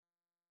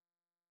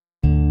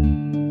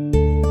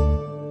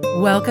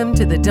Welcome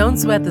to the Don't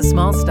Sweat the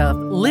Small Stuff,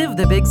 Live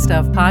the Big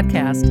Stuff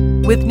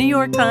podcast with New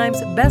York Times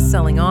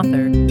bestselling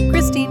author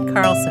Kristine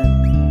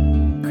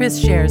Carlson.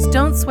 Chris shares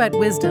don't sweat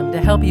wisdom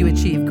to help you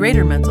achieve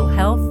greater mental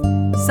health,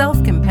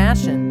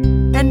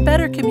 self-compassion, and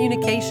better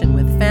communication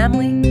with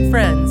family,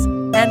 friends,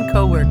 and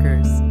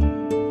coworkers.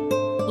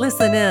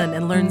 Listen in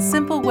and learn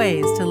simple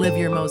ways to live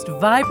your most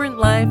vibrant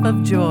life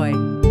of joy.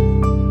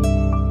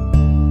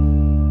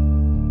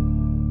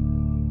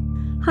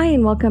 Hi,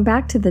 and welcome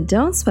back to the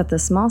Don't Sweat the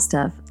Small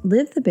Stuff,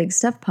 Live the Big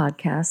Stuff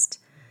podcast.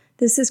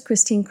 This is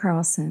Kristine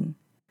Carlson.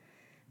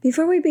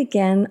 Before we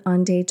begin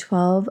on day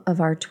 12 of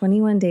our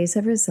 21 Days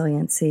of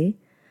Resiliency,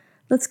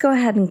 let's go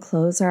ahead and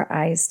close our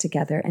eyes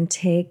together and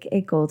take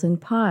a golden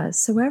pause.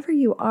 So wherever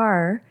you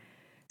are,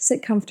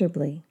 sit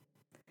comfortably.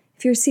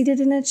 If you're seated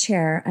in a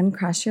chair,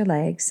 uncross your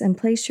legs and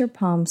place your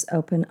palms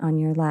open on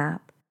your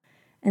lap.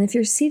 And if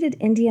you're seated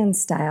Indian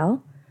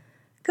style,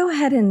 go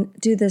ahead and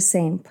do the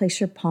same. Place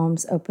your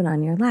palms open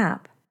on your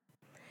lap.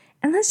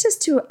 And let's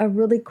just do a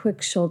really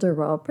quick shoulder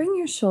roll. Bring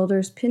your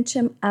shoulders, pinch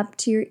them up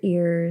to your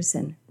ears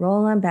and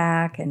roll them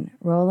back and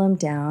roll them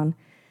down.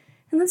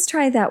 And let's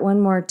try that one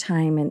more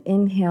time. And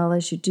inhale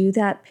as you do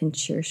that.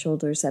 Pinch your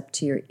shoulders up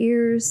to your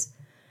ears,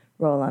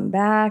 roll them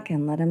back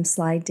and let them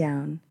slide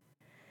down.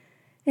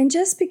 And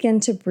just begin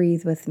to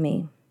breathe with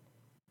me.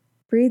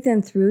 Breathe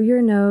in through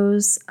your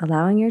nose,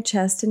 allowing your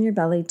chest and your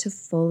belly to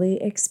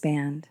fully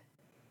expand.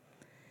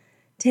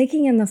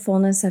 Taking in the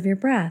fullness of your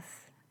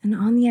breath, and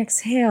on the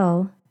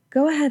exhale,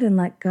 go ahead and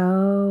let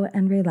go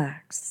and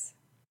relax.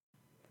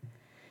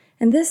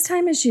 And this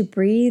time as you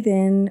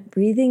breathing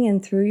in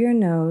through your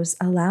nose,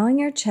 allowing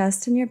your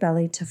chest and your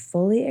belly to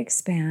fully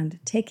expand,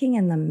 taking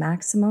in the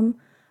maximum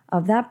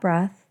of that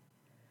breath.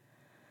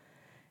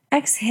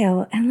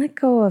 Exhale and let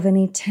go of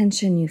any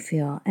tension you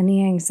feel,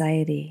 any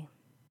anxiety.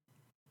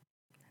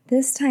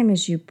 This time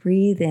as you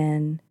breathe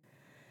in,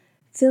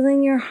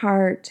 filling your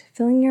heart,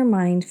 filling your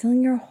mind,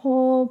 filling your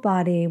whole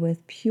body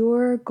with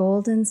pure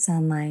golden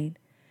sunlight.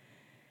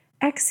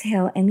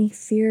 Exhale any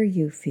fear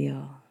you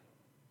feel.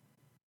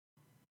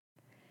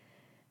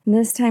 And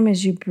this time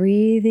as you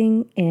breathe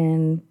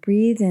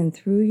in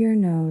through your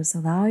nose,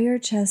 allow your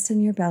chest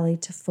and your belly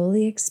to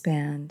fully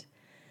expand,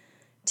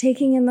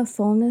 taking in the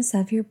fullness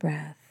of your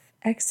breath.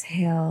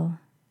 Exhale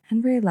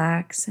and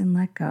relax and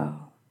let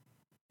go.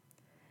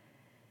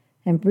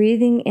 And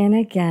breathing in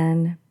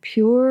again,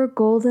 pure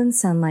golden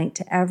sunlight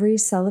to every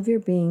cell of your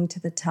being, to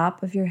the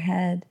top of your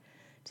head,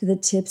 to the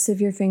tips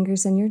of your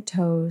fingers and your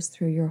toes,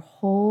 through your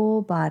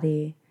whole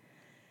body.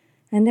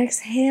 And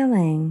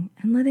exhaling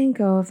and letting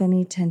go of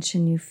any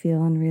tension you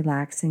feel and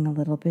relaxing a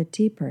little bit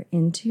deeper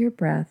into your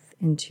breath,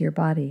 into your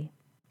body.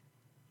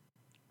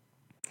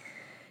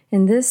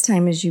 And this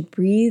time as you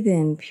breathe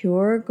in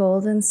pure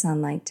golden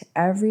sunlight to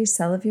every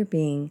cell of your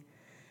being,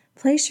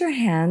 place your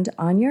hand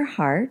on your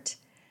heart,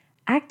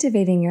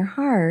 activating your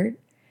heart,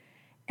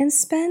 and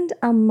spend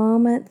a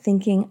moment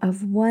thinking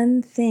of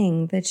one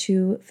thing that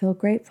you feel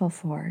grateful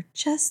for,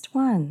 just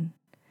one.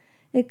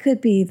 It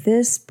could be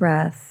this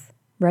breath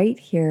right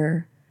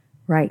here,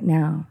 right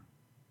now.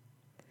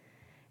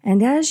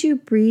 And as you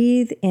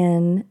breathe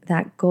in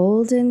that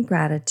golden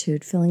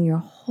gratitude, filling your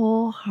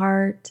whole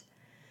heart,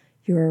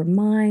 your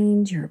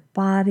mind, your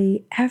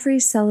body, every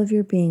cell of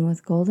your being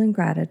with golden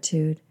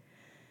gratitude,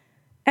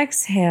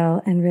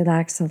 exhale and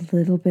relax a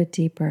little bit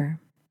deeper.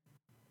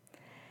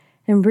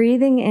 And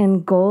breathing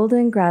in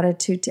golden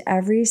gratitude to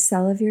every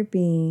cell of your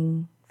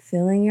being,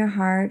 filling your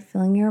heart,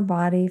 filling your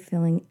body,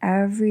 filling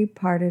every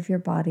part of your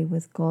body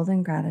with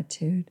golden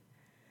gratitude.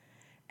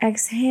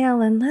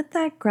 Exhale and let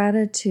that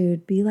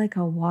gratitude be like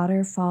a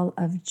waterfall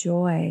of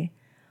joy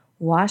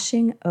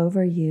washing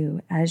over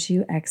you as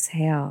you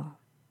exhale.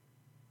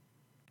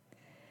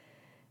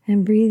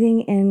 And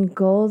breathing in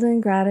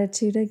golden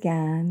gratitude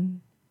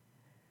again.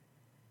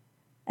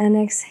 And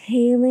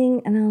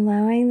exhaling and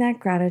allowing that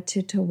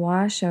gratitude to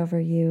wash over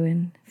you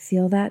and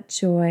feel that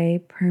joy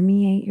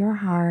permeate your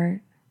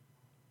heart.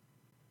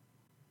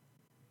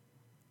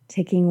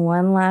 Taking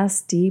one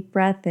last deep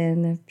breath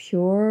in of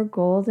pure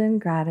golden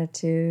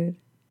gratitude.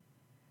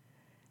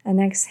 And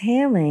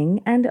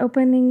exhaling and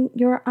opening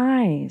your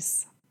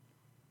eyes.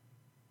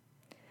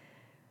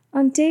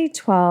 On day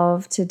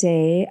 12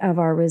 today of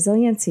our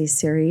Resiliency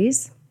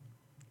series,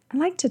 I'd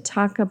like to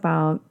talk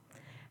about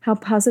how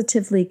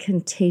positively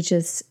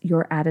contagious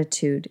your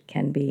attitude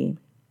can be.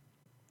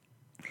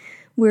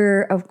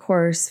 We're, of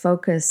course,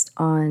 focused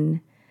on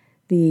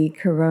the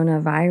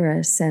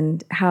coronavirus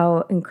and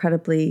how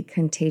incredibly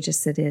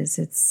contagious it is.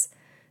 It's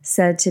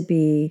said to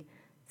be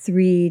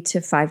 3 to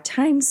 5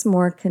 times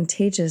more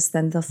contagious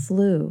than the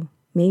flu,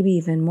 maybe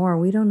even more.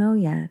 We don't know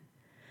yet.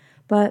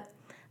 But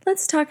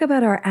let's talk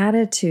about our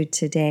attitude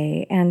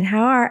today and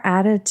how our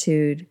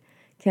attitude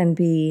can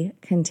be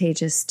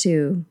contagious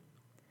too.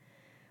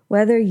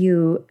 Whether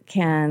you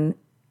can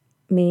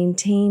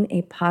maintain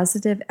a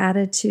positive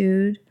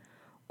attitude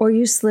or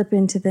you slip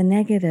into the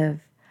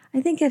negative,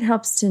 I think it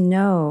helps to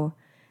know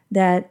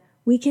that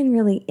we can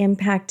really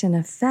impact and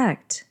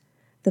affect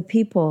the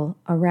people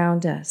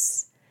around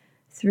us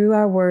through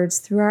our words,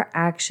 through our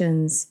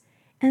actions,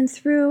 and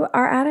through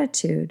our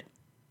attitude.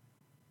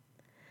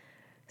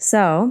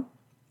 So,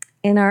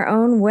 in our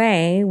own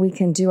way, we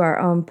can do our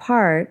own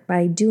part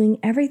by doing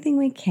everything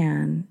we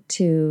can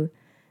to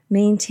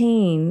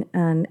maintain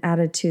an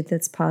attitude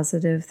that's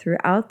positive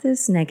throughout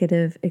this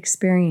negative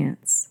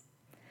experience.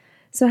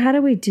 So how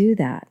do we do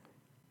that?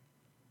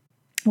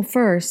 Well,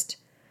 first,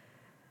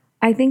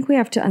 I think we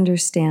have to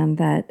understand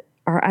that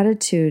our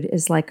attitude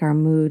is like our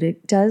mood.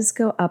 It does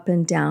go up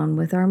and down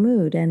with our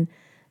mood, and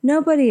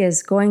nobody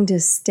is going to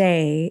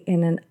stay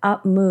in an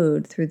up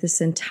mood through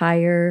this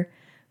entire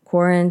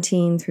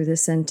quarantine, through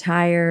this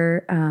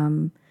entire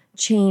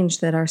change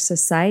that our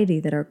society,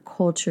 that our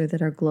culture,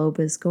 that our globe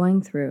is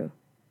going through.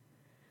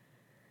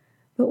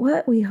 But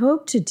what we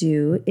hope to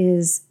do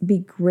is be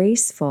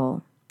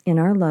graceful in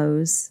our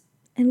lows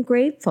and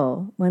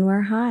grateful when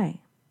we're high.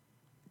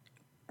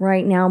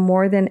 Right now,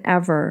 more than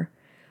ever,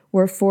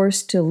 we're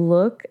forced to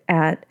look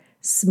at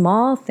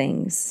small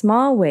things,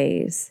 small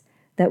ways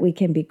that we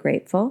can be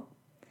grateful.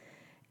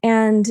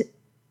 And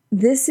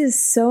this is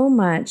so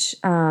much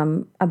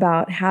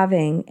about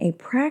having a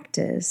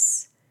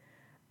practice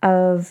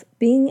of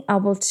being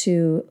able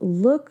to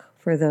look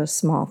for those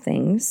small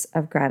things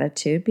of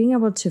gratitude, being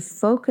able to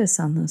focus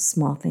on those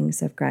small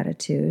things of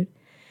gratitude.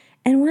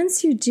 And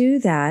once you do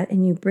that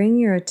and you bring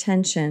your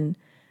attention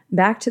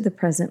back to the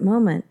present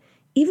moment,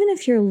 even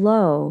if you're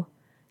low,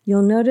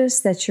 you'll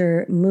notice that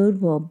your mood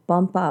will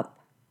bump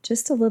up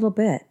just a little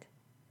bit.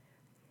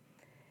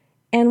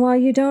 And while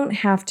you don't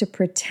have to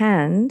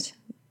pretend,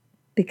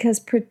 because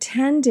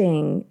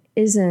pretending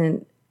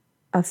isn't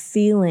a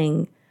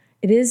feeling,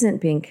 it isn't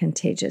being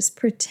contagious.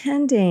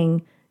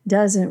 Pretending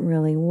doesn't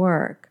really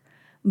work.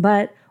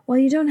 But while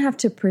you don't have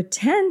to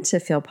pretend to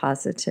feel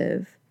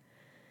positive,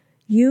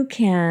 you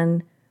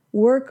can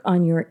work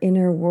on your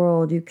inner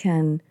world. You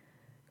can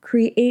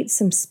create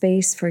some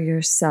space for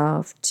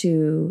yourself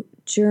to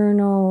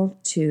journal,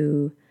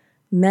 to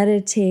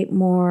meditate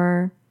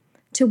more,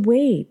 to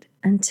wait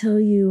until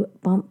you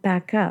bump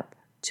back up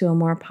to a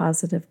more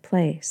positive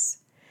place.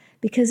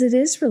 Because it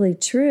is really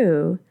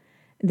true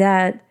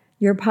that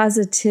your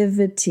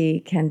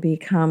positivity can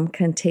become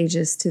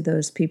contagious to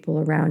those people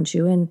around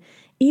you. And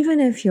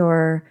even if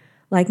you're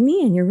like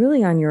me and you're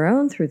really on your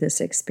own through this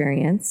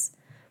experience,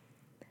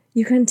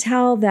 you can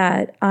tell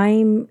that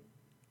I'm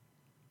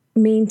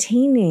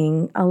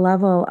maintaining a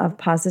level of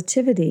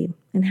positivity.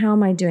 And how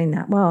am I doing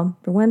that? Well,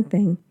 for one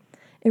thing,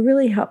 it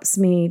really helps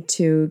me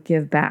to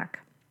give back.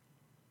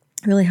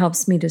 It really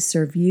helps me to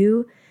serve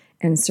you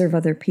and serve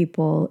other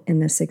people in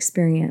this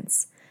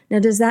experience. Now,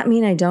 does that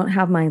mean I don't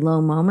have my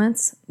low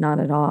moments? Not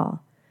at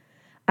all.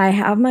 I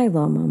have my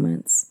low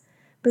moments.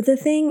 But the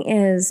thing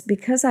is,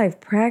 because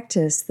I've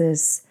practiced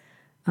this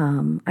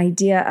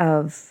idea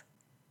of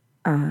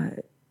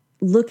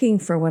looking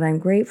for what I'm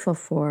grateful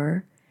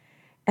for,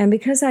 and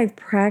because I've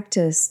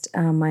practiced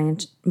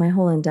my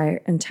whole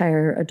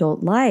entire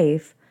adult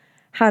life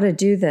how to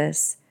do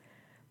this,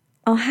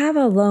 I'll have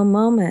a low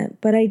moment,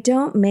 but I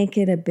don't make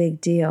it a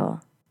big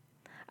deal.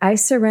 I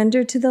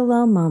surrender to the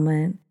low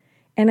moment,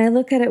 and I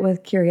look at it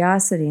with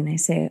curiosity, and I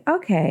say,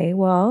 okay,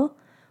 well,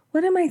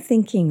 what am I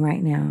thinking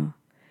right now?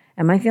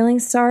 Am I feeling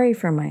sorry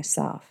for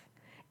myself?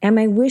 Am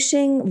I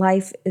wishing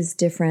life is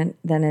different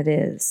than it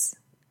is?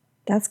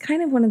 That's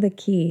kind of one of the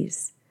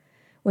keys.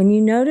 When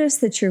you notice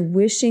that you're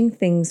wishing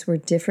things were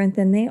different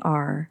than they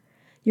are,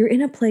 you're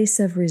in a place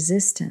of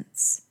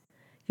resistance.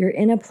 You're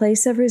in a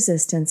place of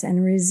resistance,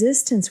 and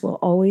resistance will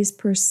always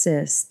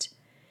persist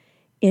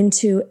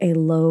into a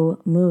low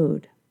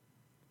mood.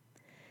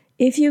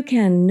 If you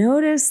can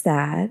notice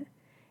that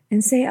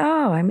and say,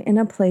 oh, I'm in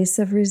a place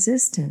of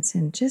resistance,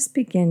 and just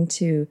begin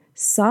to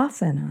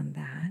soften on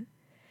that,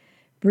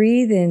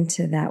 breathe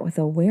into that with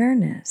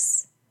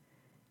awareness,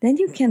 then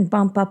you can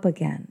bump up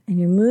again, and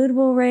your mood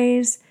will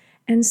raise,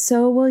 and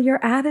so will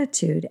your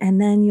attitude, and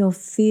then you'll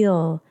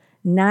feel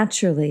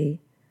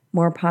naturally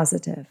more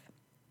positive.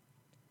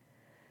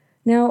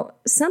 Now,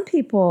 some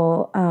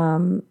people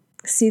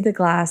see the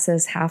glass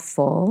as half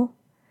full,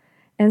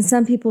 and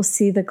some people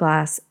see the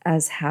glass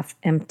as half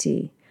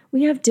empty.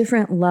 We have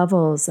different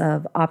levels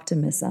of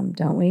optimism,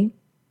 don't we?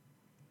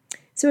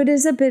 So it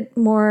is a bit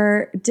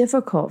more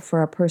difficult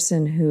for a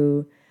person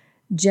who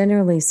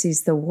generally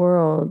sees the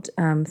world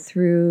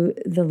through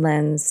the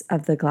lens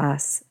of the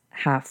glass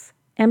half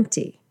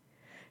empty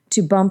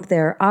to bump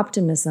their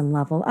optimism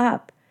level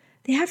up.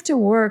 They have to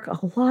work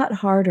a lot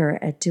harder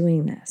at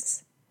doing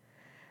this.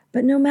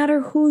 But no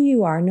matter who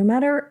you are, no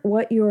matter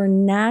what your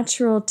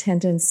natural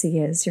tendency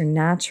is, your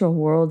natural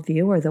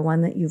worldview, or the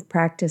one that you've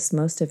practiced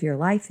most of your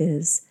life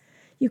is,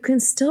 you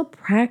can still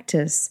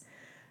practice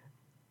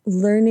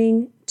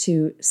learning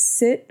to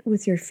sit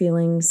with your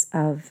feelings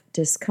of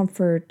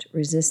discomfort,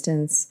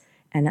 resistance,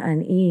 and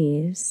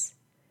unease.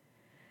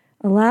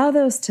 Allow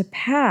those to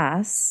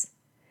pass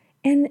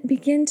and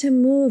begin to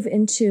move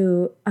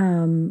into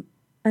an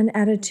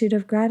attitude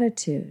of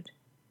gratitude.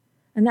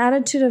 An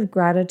attitude of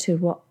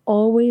gratitude will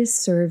always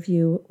serve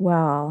you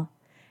well,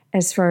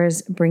 as far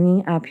as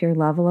bringing up your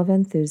level of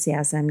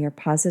enthusiasm, your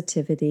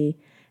positivity,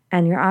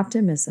 and your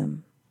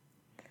optimism.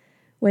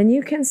 When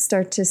you can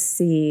start to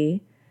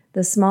see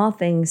the small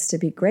things to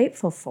be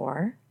grateful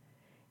for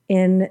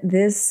in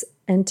this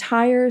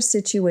entire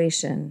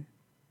situation,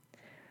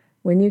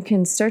 when you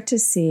can start to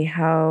see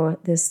how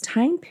this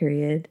time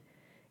period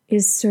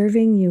is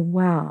serving you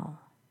well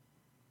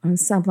on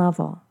some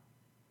level,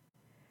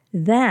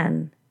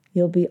 then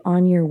you'll be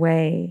on your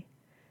way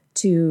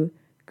to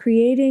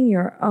creating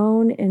your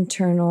own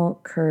internal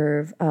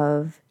curve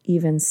of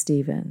even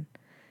Steven.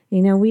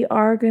 We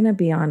are going to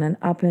be on an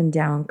up and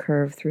down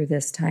curve through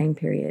this time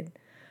period.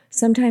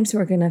 Sometimes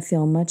we're going to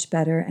feel much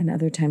better, and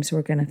other times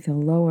we're going to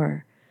feel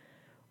lower.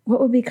 What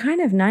would be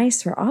kind of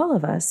nice for all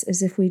of us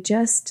is if we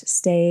just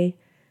stay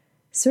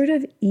sort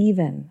of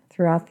even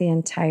throughout the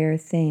entire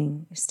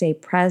thing. You stay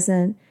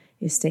present,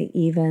 you stay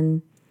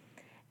even.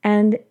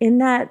 And in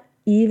that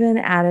even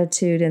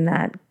attitude, in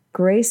that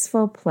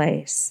graceful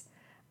place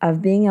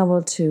of being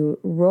able to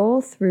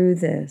roll through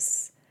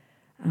this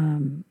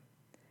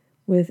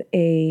with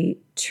a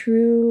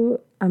true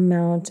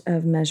amount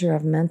of measure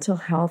of mental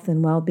health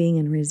and well-being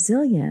and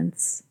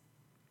resilience,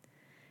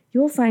 you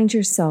will find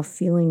yourself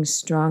feeling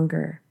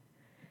stronger.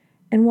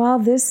 And while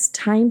this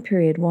time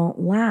period won't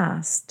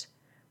last,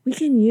 we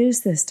can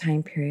use this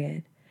time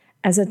period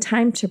as a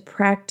time to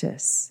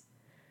practice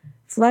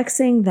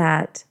flexing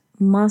that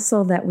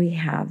muscle that we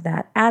have,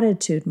 that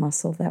attitude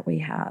muscle that we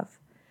have,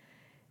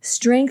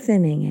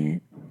 strengthening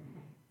it,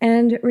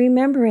 and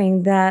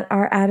remembering that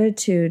our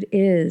attitude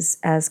is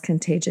as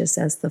contagious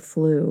as the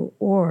flu,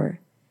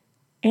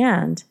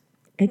 and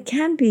it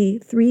can be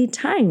 3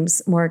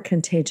 times more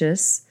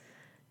contagious,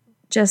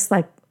 just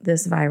like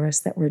this virus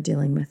that we're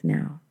dealing with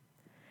now.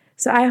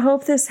 So I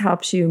hope this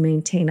helps you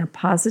maintain a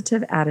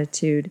positive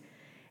attitude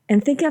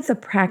and think of the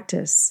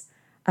practice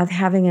of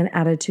having an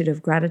attitude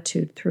of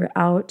gratitude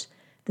throughout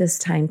this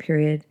time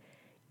period,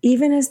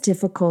 even as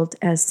difficult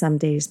as some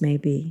days may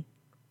be.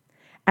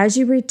 As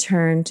you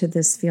return to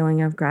this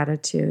feeling of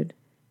gratitude,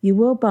 you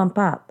will bump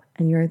up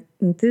and your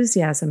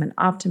enthusiasm and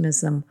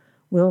optimism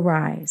will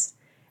rise,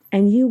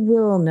 and you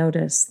will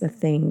notice the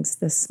things,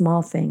 the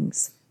small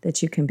things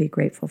that you can be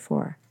grateful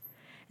for.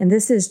 And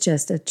this is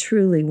just a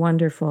truly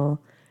wonderful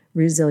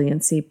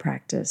resiliency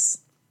practice.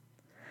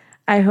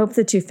 I hope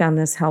that you found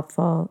this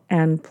helpful,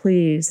 and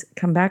please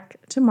come back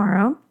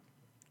tomorrow,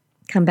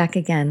 come back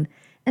again,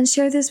 and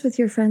share this with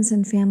your friends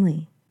and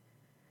family.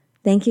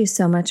 Thank you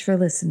so much for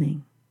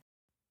listening.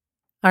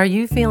 Are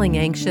you feeling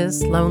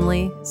anxious,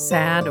 lonely,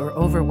 sad, or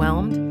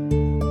overwhelmed?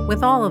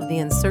 With all of the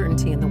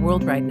uncertainty in the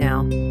world right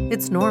now,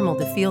 it's normal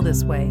to feel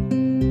this way.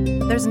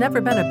 There's never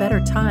been a better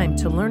time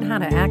to learn how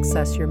to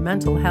access your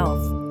mental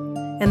health.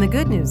 And the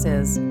good news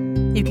is,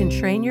 you can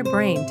train your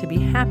brain to be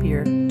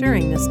happier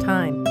during this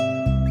time.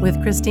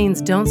 With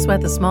Christine's Don't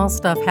Sweat the Small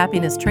Stuff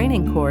Happiness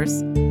Training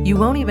course, you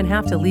won't even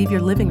have to leave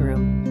your living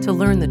room to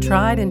learn the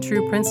tried and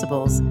true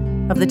principles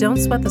of the Don't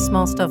Sweat the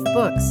Small Stuff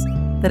books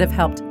that have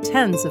helped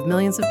tens of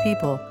millions of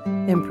people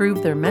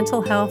improve their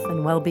mental health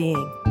and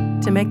well-being.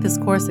 To make this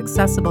course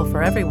accessible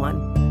for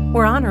everyone,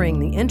 we're honoring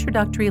the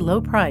introductory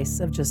low price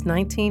of just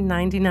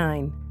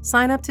 $19.99.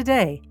 Sign up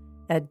today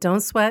at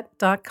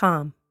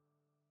don'tsweat.com.